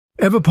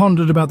Ever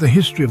pondered about the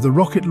history of the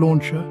rocket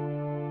launcher?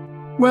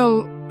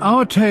 Well,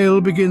 our tale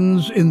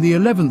begins in the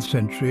 11th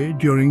century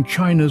during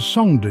China's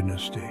Song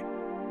dynasty.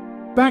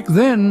 Back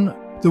then,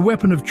 the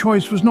weapon of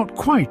choice was not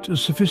quite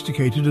as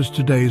sophisticated as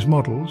today's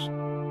models.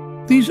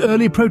 These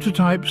early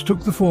prototypes took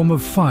the form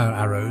of fire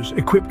arrows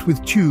equipped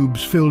with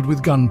tubes filled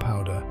with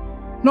gunpowder.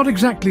 Not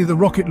exactly the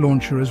rocket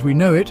launcher as we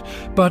know it,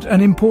 but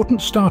an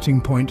important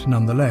starting point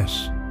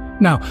nonetheless.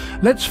 Now,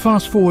 let's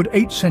fast forward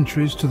 8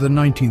 centuries to the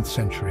 19th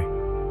century.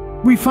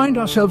 We find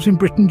ourselves in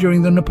Britain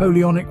during the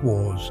Napoleonic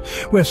Wars,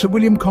 where Sir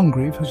William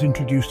Congreve has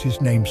introduced his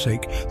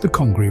namesake, the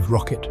Congreve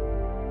rocket.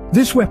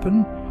 This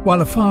weapon, while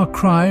a far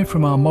cry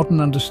from our modern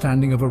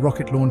understanding of a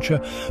rocket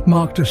launcher,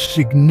 marked a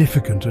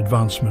significant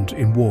advancement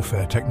in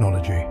warfare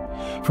technology.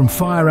 From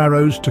fire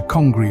arrows to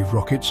Congreve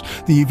rockets,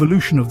 the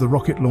evolution of the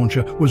rocket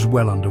launcher was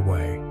well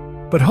underway.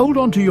 But hold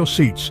on to your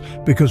seats,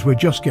 because we're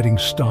just getting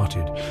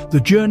started. The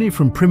journey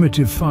from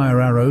primitive fire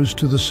arrows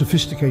to the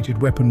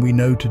sophisticated weapon we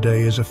know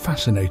today is a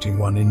fascinating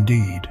one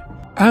indeed.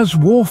 As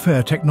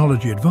warfare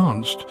technology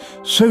advanced,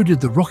 so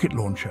did the rocket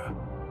launcher.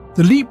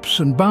 The leaps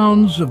and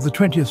bounds of the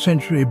 20th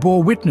century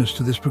bore witness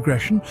to this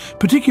progression,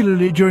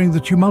 particularly during the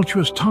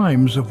tumultuous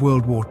times of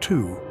World War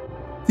II.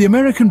 The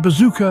American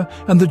bazooka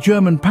and the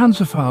German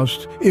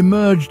Panzerfaust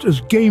emerged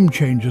as game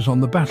changers on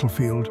the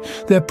battlefield,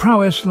 their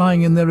prowess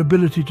lying in their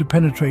ability to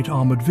penetrate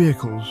armoured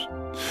vehicles.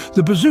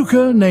 The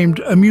bazooka, named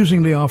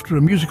amusingly after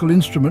a musical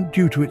instrument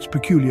due to its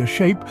peculiar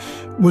shape,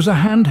 was a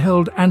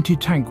handheld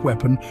anti-tank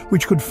weapon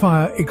which could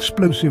fire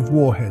explosive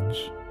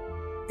warheads.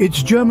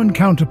 Its German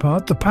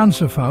counterpart, the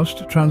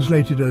Panzerfaust,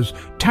 translated as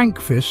tank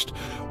fist,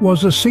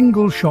 was a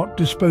single-shot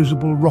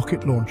disposable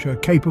rocket launcher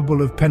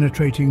capable of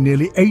penetrating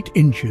nearly 8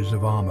 inches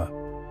of armour.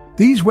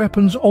 These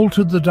weapons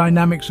altered the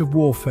dynamics of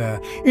warfare,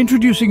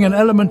 introducing an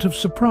element of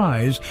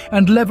surprise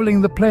and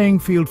levelling the playing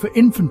field for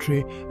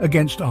infantry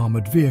against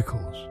armoured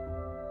vehicles.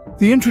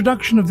 The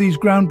introduction of these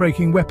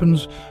groundbreaking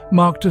weapons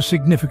marked a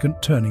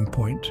significant turning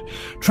point,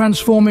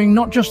 transforming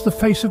not just the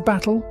face of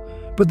battle,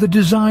 but the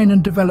design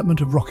and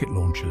development of rocket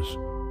launchers.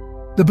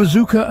 The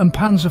bazooka and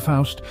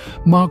Panzerfaust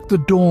marked the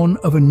dawn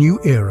of a new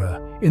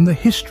era in the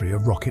history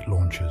of rocket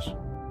launchers.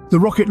 The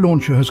rocket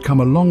launcher has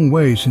come a long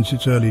way since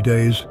its early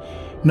days.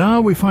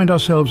 Now we find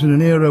ourselves in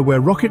an era where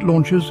rocket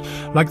launchers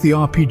like the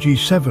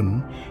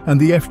RPG-7 and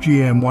the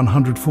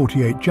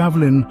FGM-148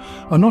 Javelin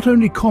are not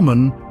only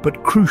common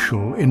but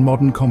crucial in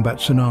modern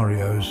combat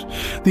scenarios.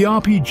 The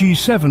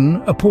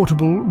RPG-7, a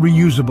portable,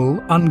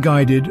 reusable,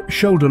 unguided,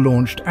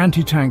 shoulder-launched,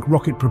 anti-tank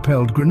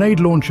rocket-propelled grenade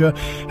launcher,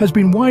 has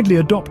been widely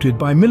adopted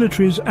by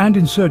militaries and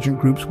insurgent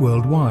groups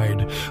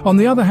worldwide. On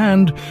the other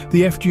hand,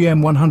 the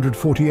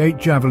FGM-148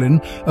 Javelin,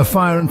 a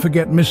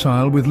fire-and-forget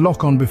missile with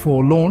lock-on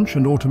before launch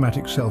and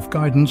automatic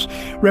self-guidance,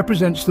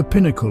 represents the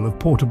pinnacle of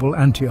portable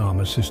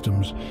anti-armor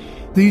systems.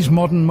 These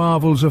modern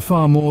marvels are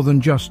far more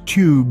than just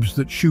tubes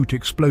that shoot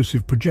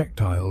explosive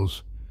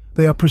projectiles.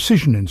 They are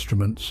precision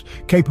instruments,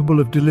 capable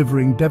of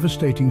delivering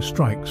devastating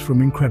strikes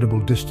from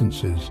incredible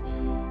distances.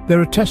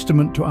 They're a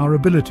testament to our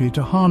ability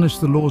to harness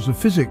the laws of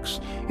physics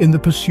in the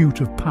pursuit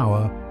of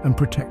power and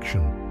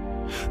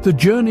protection. The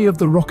journey of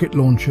the rocket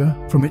launcher,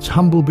 from its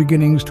humble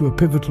beginnings to a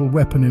pivotal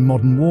weapon in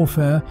modern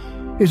warfare,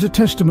 is a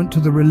testament to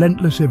the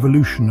relentless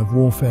evolution of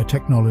warfare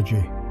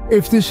technology.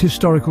 If this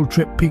historical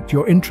trip piqued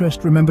your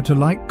interest, remember to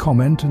like,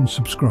 comment and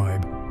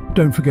subscribe.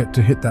 Don't forget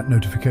to hit that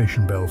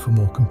notification bell for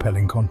more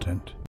compelling content.